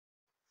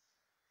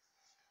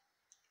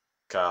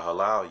Ka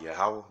Halal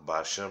Yahweh,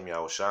 Ba'Shem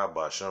Yahushua,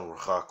 Ba'Shem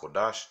Ruach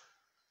Kodash.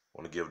 I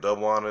want to give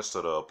double honors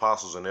to the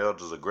apostles and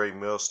elders of Great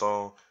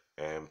Millstone,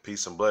 and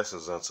peace and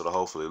blessings unto the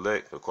hopefully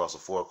elect across the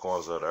four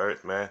corners of the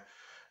earth, man.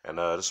 And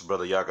this is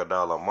Brother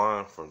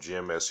GMSDallasInClass3 from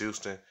GMS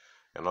Houston,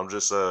 and I'm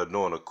just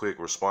doing a quick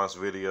response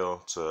video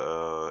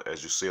to,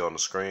 as you see on the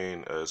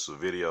screen, it's a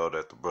video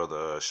that the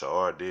brother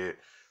Sha'ar did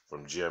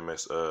from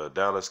GMS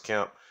Dallas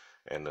camp,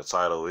 and the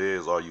title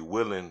is, "Are you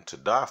willing to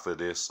die for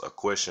this? A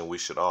question we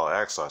should all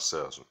ask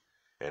ourselves."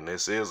 And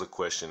this is a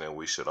question that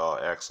we should all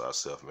ask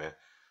ourselves, man,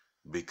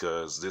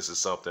 because this is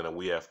something that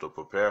we have to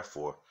prepare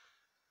for.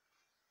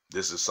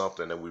 This is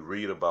something that we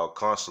read about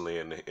constantly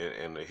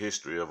in the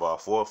history of our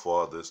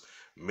forefathers,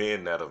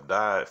 men that have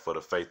died for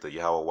the faith of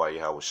Yahweh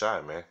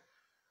Yahushua, man.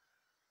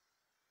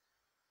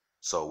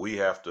 So we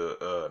have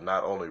to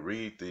not only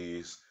read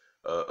these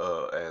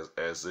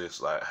as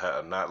this, like,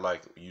 not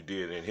like you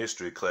did in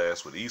history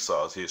class with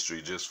Esau's history,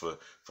 just for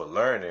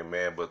learning,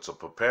 man, but to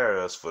prepare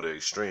us for the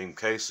extreme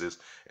cases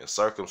and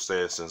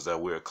circumstances that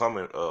we're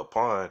coming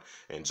upon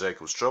in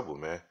Jacob's trouble,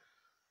 man.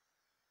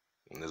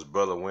 And this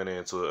brother went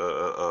into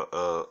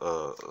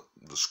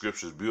the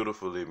scriptures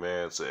beautifully,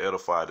 man, to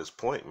edify this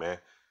point, man,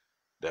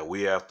 that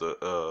we have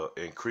to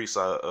increase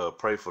our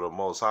pray for the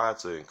Most High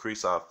to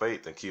increase our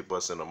faith and keep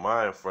us in a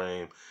mind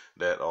frame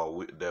that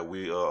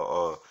we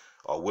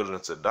are willing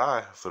to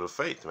die for the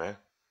faith, man.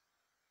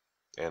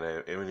 And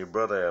if any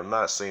brother have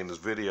not seen this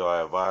video,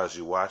 I advise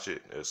you watch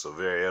it. It's a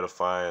very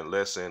edifying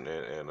lesson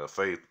and a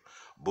faith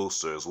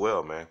booster as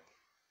well, man.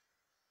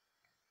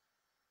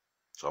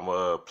 So I'm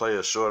going to play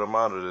a short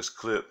amount of this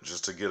clip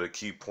just to get a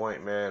key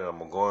point, man. I'm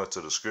going to go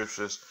into the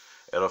scriptures.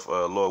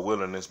 Lord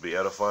willing, this be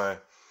edifying.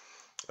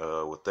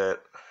 With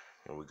that,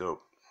 here we go.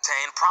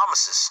 10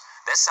 promises.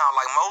 That sound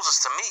like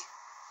Moses to me.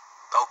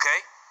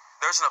 Okay?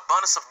 There's an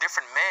abundance of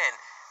different men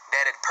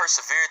that had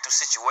persevered through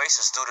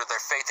situations due to their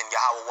faith in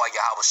Yahweh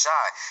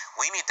Yahushua.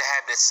 We need to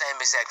have that same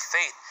exact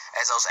faith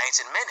as those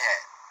ancient men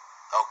had.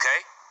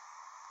 Okay?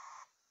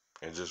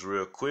 And just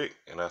real quick,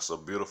 and that's a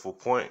beautiful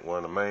point, one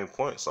of the main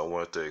points I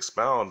wanted to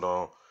expound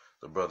on.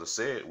 The brother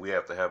said we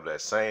have to have that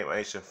same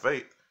ancient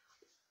faith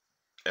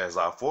as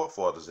our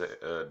forefathers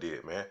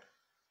did, man.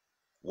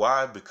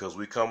 Why? Because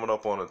we coming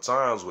up on the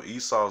times where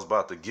Esau's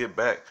about to get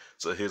back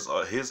to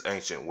his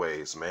ancient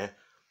ways, man,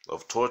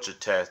 of torture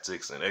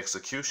tactics and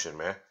execution,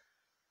 man.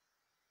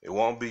 It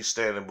won't be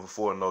standing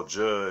before no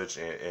judge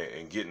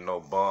and getting no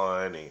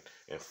bond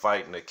and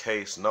fighting a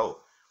case. No,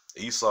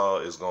 Esau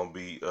is gonna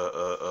be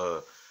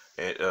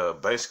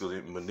basically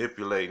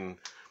manipulating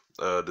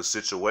the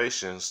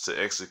situations to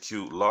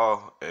execute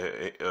law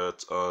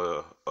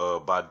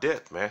by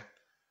death, man.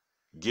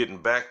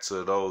 Getting back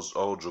to those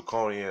old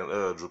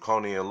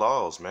draconian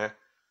laws, man,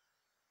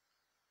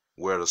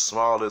 where the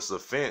smallest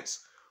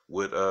offense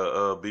would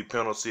be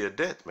penalty of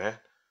death, man.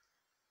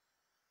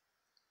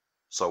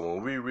 So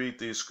when we read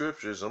these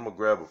scriptures, I'm gonna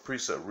grab a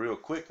precept real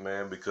quick,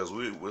 man, because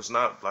it's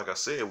not, like I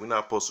said, we're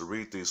not supposed to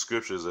read these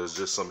scriptures as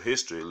just some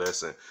history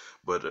lesson,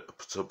 but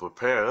to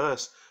prepare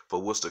us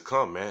for what's to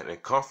come, man,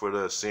 and comfort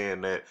us,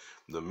 seeing that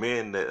the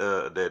men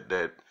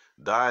that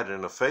died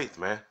in the faith,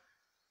 man,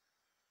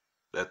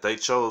 that they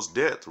chose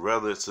death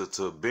rather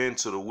to bend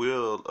to the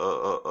will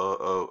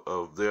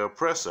of their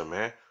oppressor,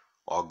 man,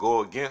 or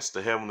go against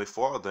the Heavenly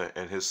Father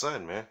and His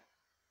Son, man.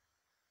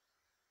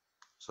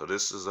 So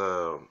this is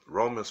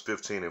Romans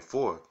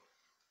 15:4.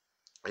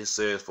 It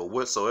says, "For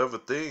whatsoever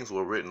things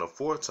were written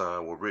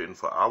aforetime were written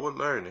for our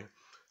learning."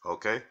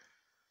 Okay?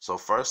 So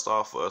first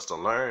off, for us to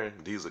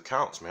learn these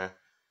accounts, man,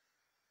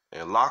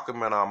 and lock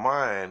them in our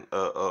mind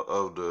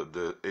of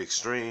the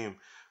extreme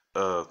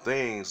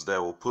things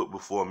that were put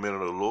before men of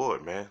the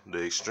Lord, man,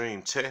 the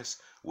extreme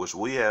tests which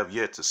we have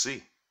yet to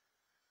see.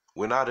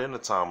 We're not in the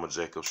time of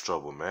Jacob's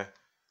trouble, man.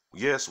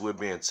 Yes, we're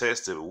being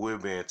tested, but we're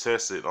being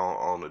tested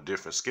on a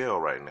different scale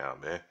right now,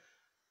 man.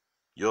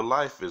 Your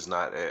life is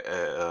not at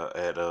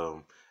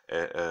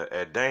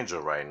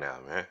danger right now,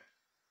 man.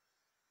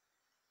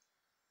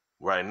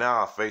 Right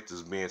now, our faith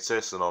is being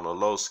tested on a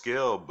low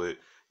scale, but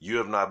you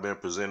have not been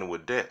presented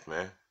with death,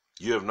 man.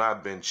 You have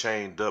not been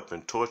chained up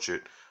and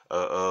tortured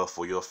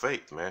for your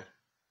faith, man.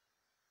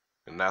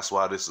 And that's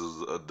why this is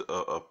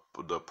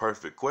the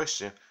perfect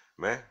question,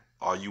 man.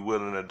 Are you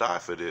willing to die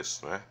for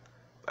this, man?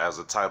 As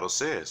the title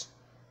says.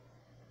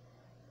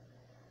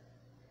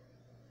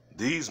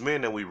 These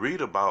men that we read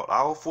about,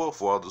 our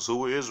forefathers who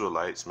were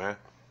Israelites, man,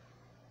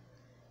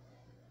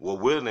 were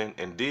willing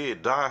and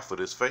did die for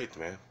this faith,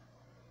 man.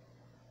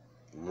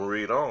 We'll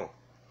read on.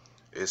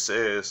 It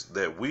says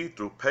that we,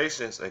 through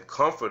patience and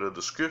comfort of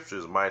the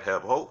scriptures, might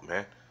have hope,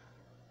 man.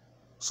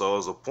 So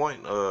as a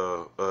point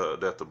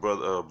that the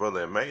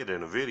brother made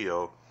in the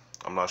video,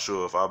 I'm not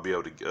sure if I'll be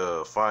able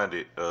to find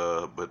it,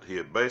 but he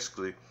had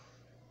basically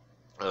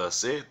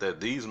said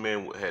that these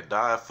men had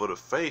died for the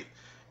faith,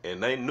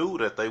 and they knew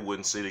that they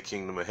wouldn't see the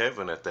kingdom of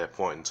heaven at that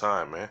point in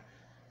time, man.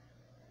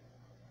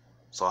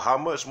 So how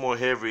much more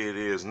heavy it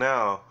is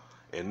now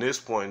in this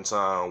point in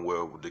time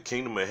where the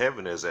kingdom of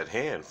heaven is at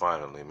hand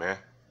finally, man.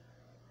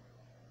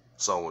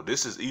 So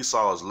this is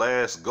Esau's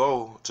last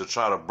go to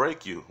try to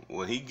break you.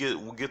 When he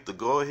get the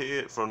go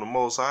ahead from the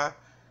Most High,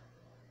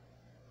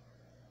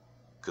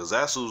 because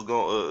that's who's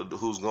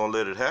gonna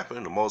let it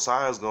happen. The Most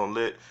High is gonna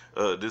let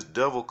this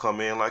devil come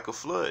in like a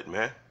flood,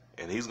 man,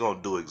 and he's gonna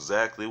do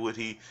exactly what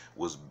he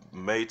was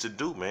made to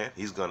do, man.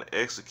 He's gonna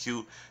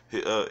execute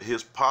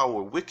his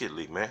power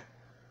wickedly, man,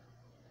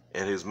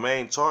 and his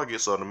main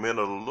targets are the men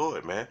of the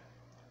Lord, man.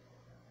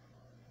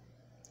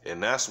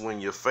 And that's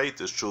when your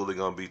faith is truly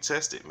gonna be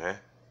tested, man.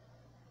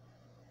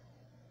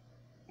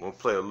 I'm gonna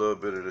play a little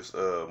bit of this,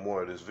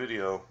 more of this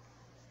video.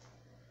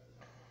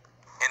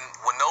 And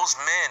when those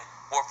men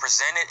were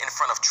presented in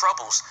front of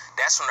troubles,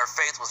 that's when their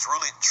faith was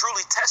really,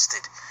 truly tested.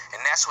 And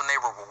that's when they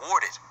were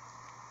rewarded.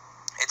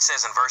 It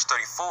says in verse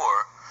 34,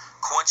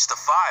 quench the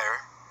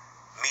fire,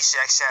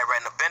 Meshach,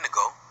 Shadrach, and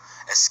Abednego,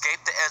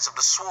 escaped the edge of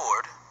the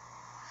sword,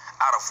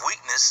 out of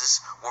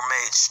weaknesses were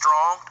made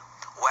strong,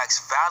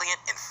 waxed valiant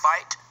in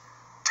fight,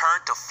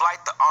 turned to flight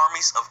the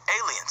armies of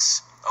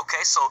aliens.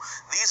 Okay, so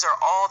these are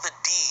all the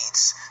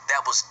deeds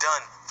that was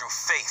done through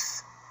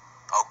faith.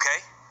 Okay,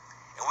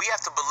 and we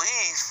have to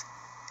believe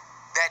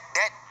that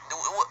let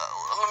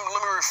me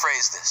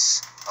rephrase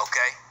this.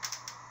 Okay,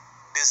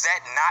 does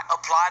that not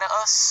apply to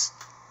us?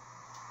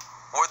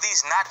 Were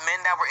these not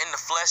men that were in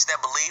the flesh that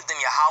believed in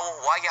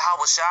Yahweh while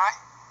Yahweh Shai?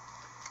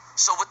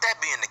 So with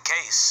that being the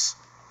case,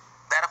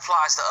 that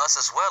applies to us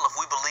as well if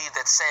we believe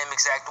that same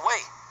exact way.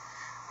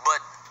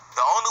 But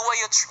the only way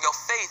your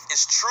faith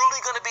is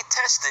truly going to be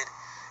tested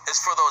is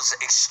for those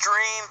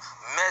extreme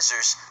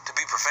measures to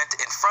be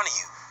prevented in front of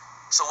you.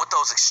 So with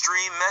those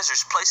extreme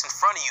measures placed in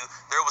front of you,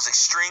 there was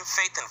extreme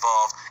faith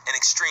involved and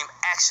extreme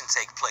action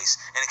take place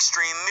and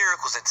extreme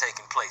miracles that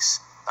taken place.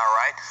 All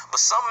right?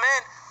 But some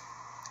men,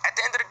 at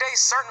the end of the day,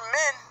 certain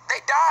men, they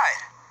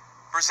died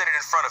presented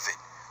in front of it.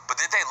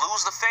 But did they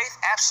lose the faith?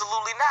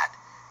 Absolutely not.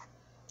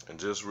 And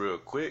just real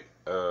quick,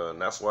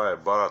 that's why I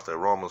brought out that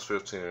Romans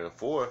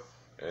 15:4,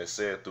 and it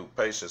said through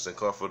patience and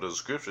comfort of the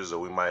scriptures that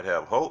we might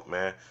have hope,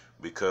 man,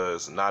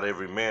 because not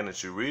every man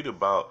that you read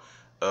about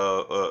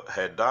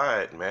had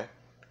died, man.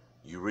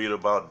 You read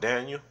about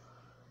Daniel.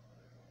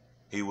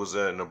 He was,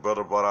 and the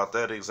brother brought out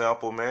that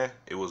example, man.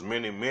 It was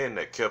many men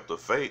that kept the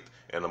faith,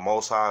 and the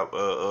Most High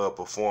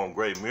performed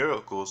great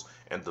miracles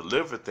and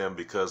delivered them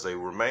because they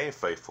remained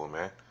faithful,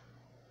 man.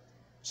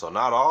 So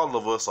not all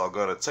of us are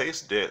gonna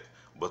taste death,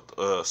 but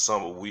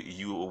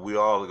we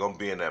all are gonna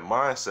be in that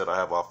mindset. I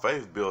have our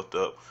faith built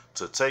up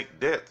to take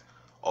death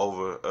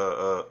over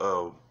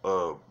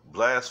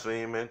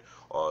blaspheming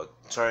or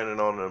turning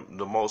on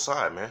the Most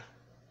High, man.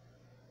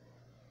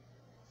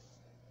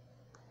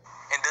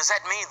 And does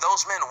that mean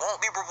those men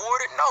won't be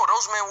rewarded? No,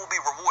 those men will be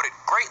rewarded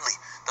greatly.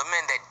 The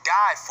men that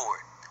died for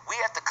it. We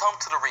have to come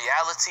to the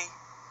reality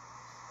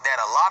that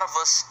a lot of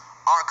us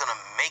aren't gonna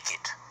make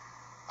it.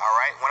 All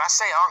right? When I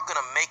say aren't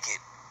gonna make it,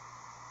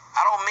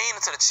 I don't mean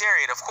into the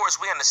chariot. Of course,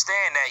 we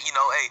understand that, you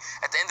know, hey,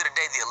 at the end of the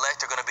day, the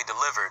elect are gonna be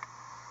delivered.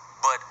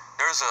 But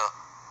there's a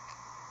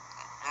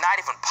not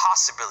even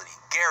possibility,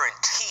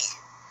 guarantee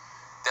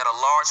that a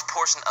large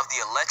portion of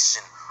the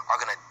election are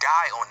gonna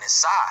die on this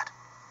side.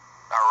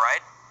 All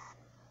right?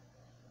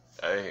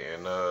 Hey,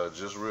 and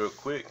just real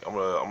quick,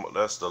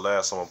 that's the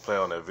last I'm gonna play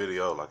on that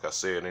video. Like I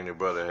said, any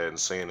brother hadn't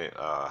seen it,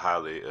 I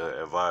highly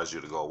advise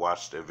you to go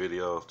watch that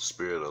video if the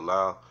spirit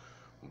allow.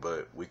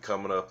 But we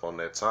coming up on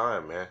that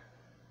time, man,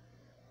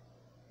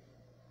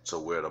 to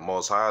where the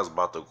Most High is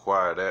about to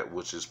acquire that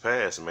which is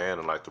past, man.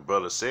 And like the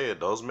brother said,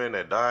 those men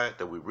that died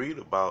that we read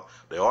about,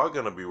 they are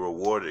gonna be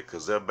rewarded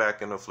because they're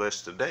back in the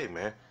flesh today,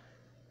 man.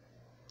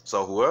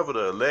 So whoever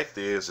the elect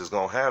is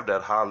going to have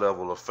that high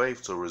level of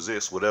faith to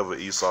resist whatever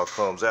Esau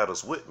comes at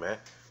us with, man,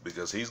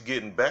 because he's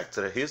getting back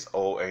to his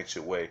old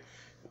ancient way,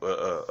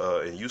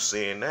 and you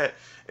seeing that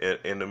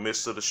in the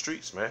midst of the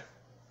streets, man.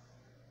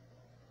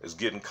 It's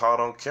getting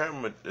caught on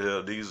camera.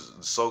 These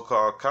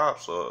so-called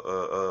cops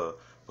or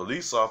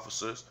police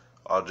officers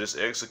are just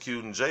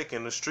executing Jake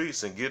in the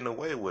streets and getting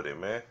away with it,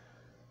 man.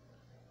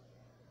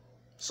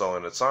 So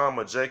in the time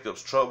of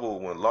Jacob's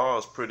trouble, when law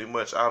is pretty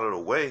much out of the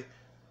way,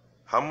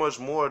 how much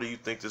more do you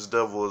think this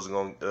devil is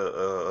going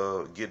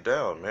to get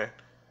down, man?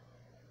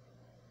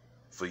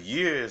 For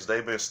years,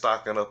 they've been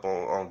stocking up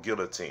on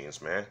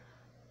guillotines, man.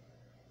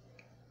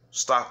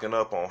 Stocking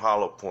up on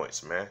hollow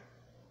points, man.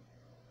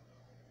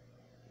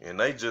 And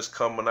they just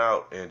coming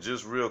out, and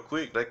just real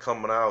quick, they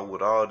coming out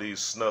with all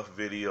these snuff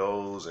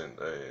videos and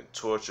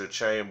torture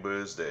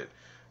chambers that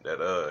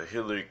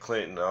Hillary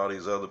Clinton and all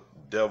these other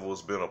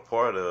devils been a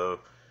part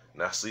of.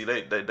 Now, see,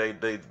 they've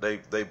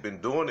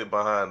been doing it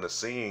behind the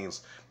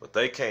scenes, but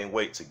they can't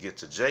wait to get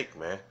to Jake,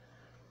 man.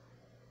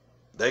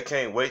 They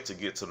can't wait to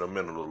get to the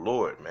men of the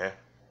Lord, man.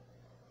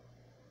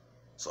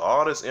 So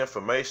all this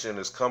information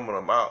is coming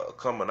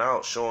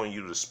out, showing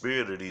you the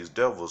spirit of these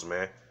devils,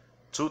 man.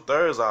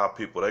 2/3 of our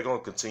people, they're gonna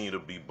continue to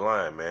be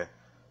blind, man.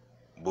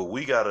 But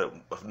we gotta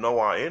know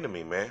our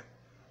enemy, man.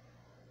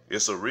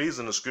 It's a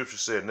reason the scripture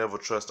said, "Never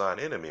trust our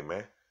enemy,"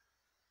 man.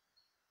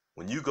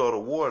 When you go to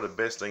war, the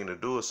best thing to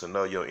do is to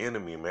know your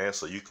enemy, man,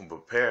 so you can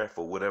prepare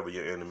for whatever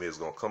your enemy is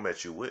going to come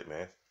at you with,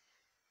 man.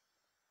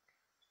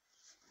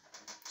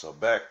 So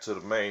back to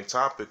the main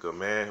topic of,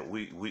 man,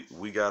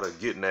 we gotta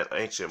get in that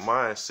ancient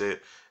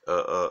mindset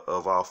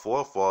of our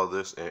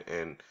forefathers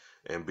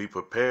and be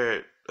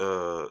prepared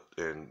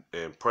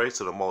and pray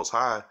to the Most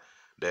High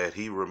that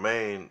He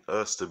remain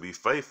us to be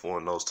faithful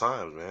in those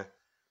times, man,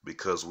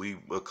 because we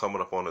are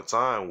coming up on a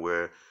time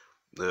where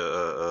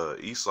the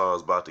Esau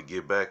is about to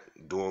get back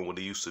doing what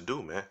he used to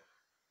do, man,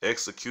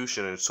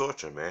 execution and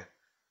torture, man,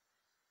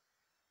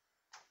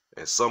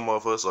 and some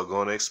of us are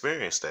going to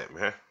experience that,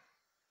 man.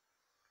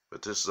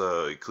 But this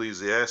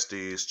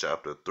Ecclesiastes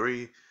chapter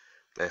 3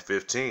 and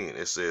 15,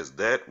 it says,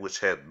 that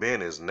which hath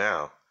been is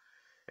now,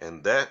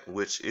 and that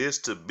which is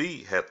to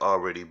be hath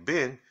already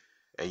been,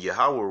 and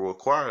Yahweh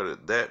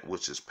required that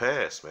which is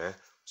past, man.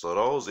 So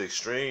those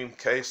extreme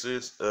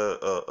cases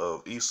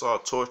of Esau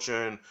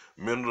torturing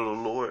men of the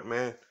Lord,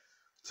 man,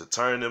 to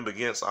turn them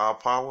against our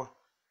power.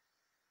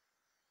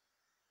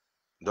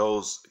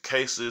 Those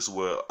cases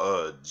where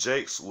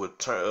Jakes would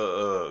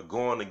turn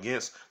going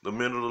against the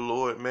men of the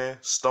Lord, man,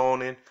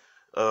 stoning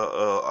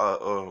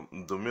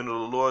the men of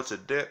the Lord to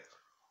death,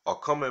 are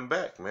coming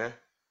back, man.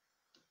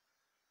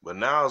 But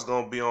now it's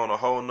gonna be on a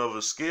whole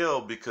nother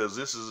scale, because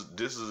this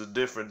is a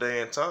different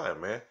day and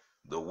time, man.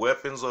 The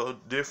weapons are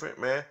different,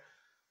 man.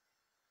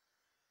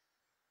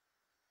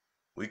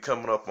 We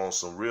coming up on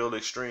some real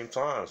extreme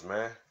times,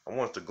 man. I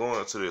want to go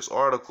into this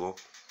article.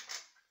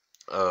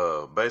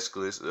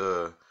 Basically, it's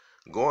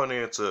going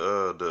into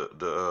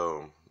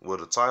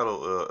the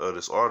title of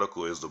this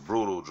article is the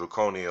brutal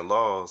draconian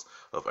laws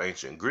of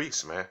ancient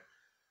Greece, man.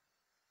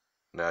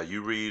 Now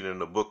you read in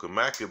the book of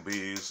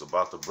Maccabees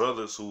about the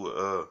brothers who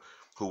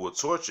were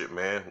tortured,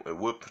 man. At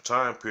what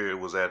time period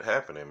was that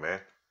happening, man?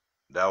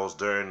 That was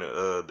during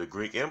the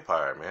Greek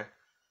Empire, man.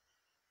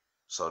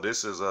 So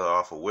this is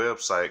off a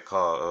website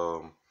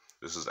called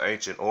this is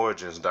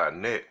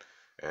ancientorigins.net,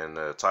 and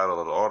the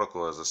title of the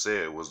article, as I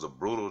said, was the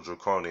brutal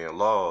draconian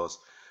laws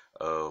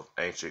of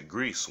ancient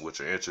Greece, which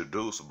are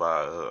introduced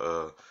by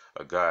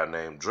a guy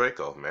named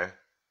Draco, man,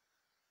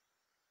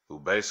 who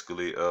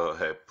basically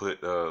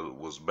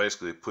was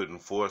basically putting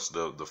forth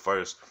the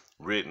first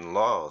written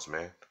laws,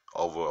 man,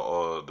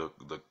 over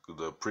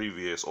the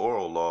previous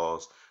oral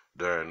laws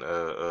during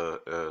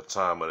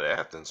time of the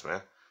Athens,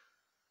 man.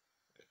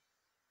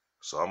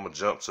 So I'm gonna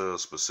jump to a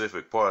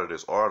specific part of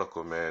this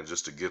article, man,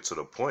 just to get to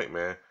the point,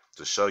 man,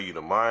 to show you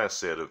the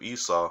mindset of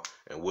Esau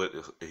and what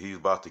he's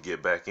about to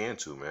get back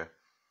into, man.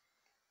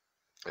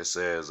 It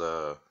says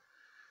the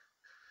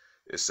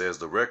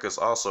records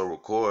also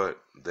record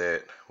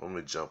that, let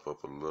me jump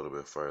up a little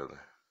bit further.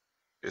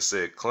 It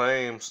said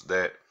claims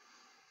that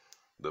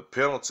the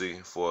penalty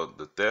for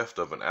the theft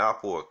of an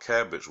apple or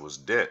cabbage was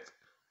death,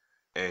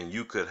 and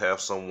you could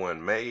have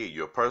someone made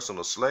your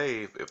personal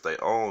slave if they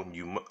owed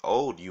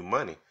you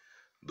money.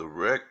 The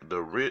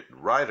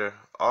writer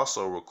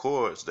also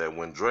records that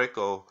when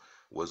Draco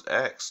was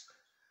asked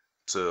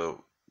the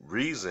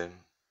reason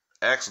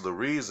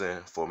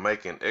for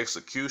making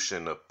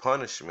execution a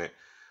punishment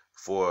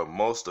for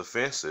most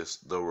offenses,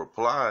 the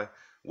reply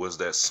was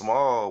that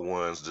small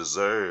ones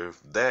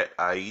deserve that,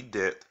 i.e.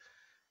 death,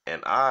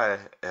 and I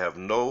have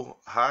no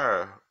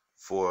hire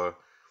for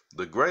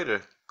the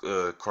greater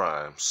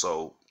crime.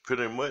 So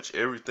pretty much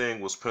everything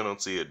was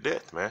penalty of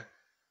death, man.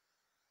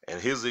 And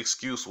his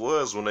excuse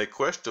was, when they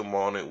questioned him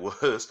on it,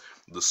 was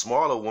the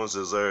smaller ones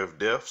deserve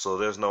death, so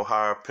there's no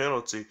higher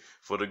penalty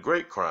for the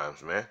great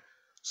crimes, man.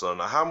 So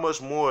now how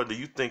much more do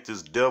you think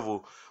this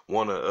devil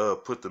want to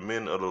put the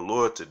men of the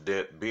Lord to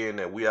death, being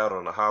that we out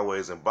on the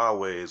highways and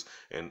byways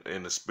and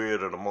in the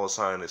spirit of the Most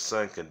High and His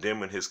Son,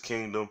 condemning His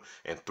kingdom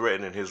and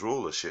threatening His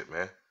rulership,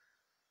 man?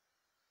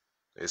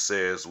 It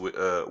says,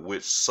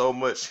 with so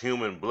much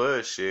human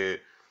bloodshed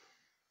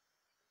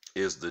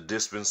is the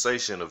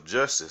dispensation of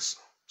justice.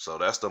 So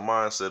that's the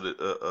mindset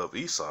of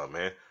Esau,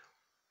 man.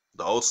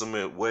 The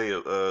ultimate way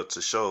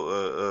to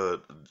show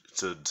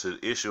to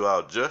issue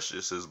out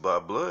justice is by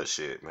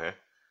bloodshed, man.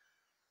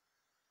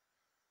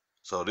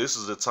 So this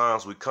is the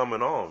times we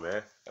coming on,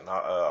 man. And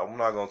I'm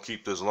not gonna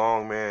keep this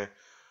long, man.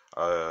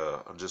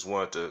 I just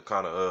wanted to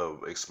kind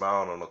of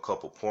expound on a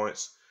couple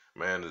points,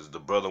 man. As the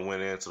brother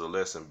went into the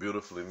lesson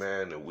beautifully,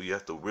 man, and we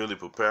have to really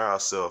prepare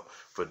ourselves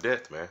for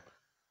death, man.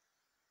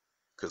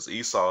 Because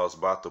Esau is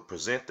about to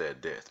present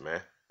that death,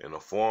 man, in the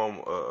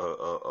form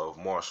of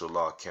martial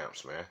law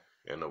camps, man,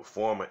 in the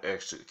form of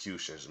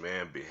executions,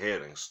 man,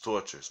 beheadings,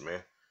 tortures,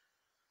 man.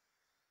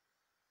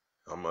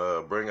 I'm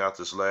going to bring out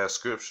this last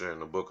scripture in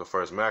the book of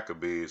 1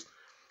 Maccabees,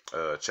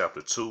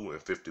 chapter 2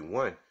 and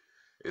 51.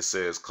 It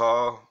says,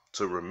 call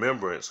to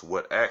remembrance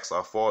what acts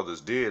our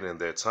fathers did in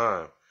their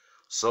time,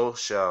 so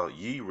shall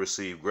ye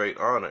receive great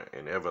honor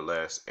and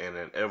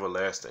an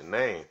everlasting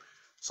name.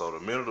 So the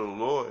men of the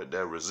Lord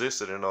that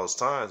resisted in those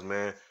times,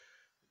 man,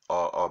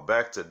 are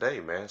back today,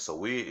 man. So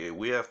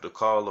we have to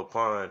call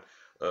upon,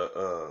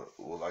 well,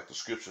 like the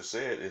scripture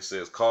said, it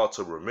says, call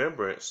to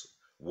remembrance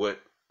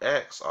what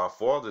acts our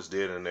fathers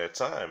did in their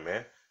time,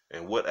 man.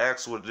 And what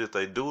acts did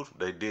they do?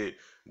 They did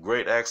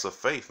great acts of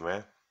faith,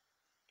 man,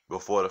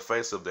 before the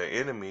face of their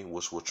enemy,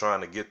 which were trying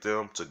to get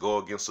them to go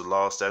against the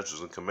law, statutes,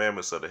 and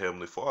commandments of the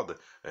Heavenly Father.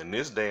 In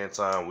this day and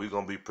time, we're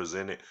going to be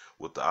presented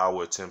with the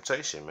hour of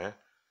temptation, man,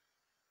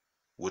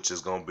 which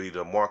is going to be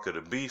the mark of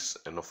the beast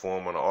in the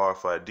form of the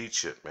RFID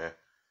chip, man,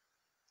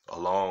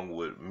 along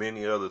with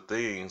many other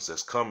things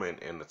that's coming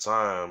in the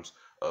times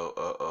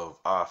of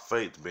our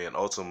faith being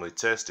ultimately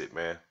tested,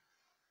 man.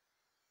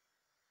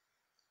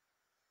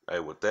 Hey,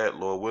 with that,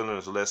 Lord willing,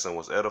 this lesson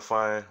was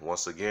edifying.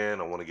 Once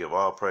again, I want to give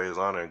all praise,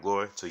 honor, and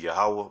glory to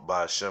Yahweh,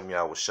 by Hashem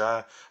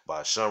Yahushai, by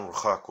Hashem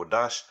Ruach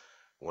Kodash.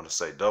 I want to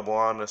say double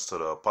honors to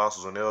the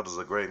apostles and elders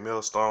of Great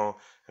Millstone,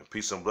 and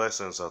peace and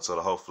blessings unto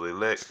the hopefully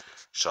elect.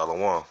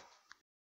 Shalom.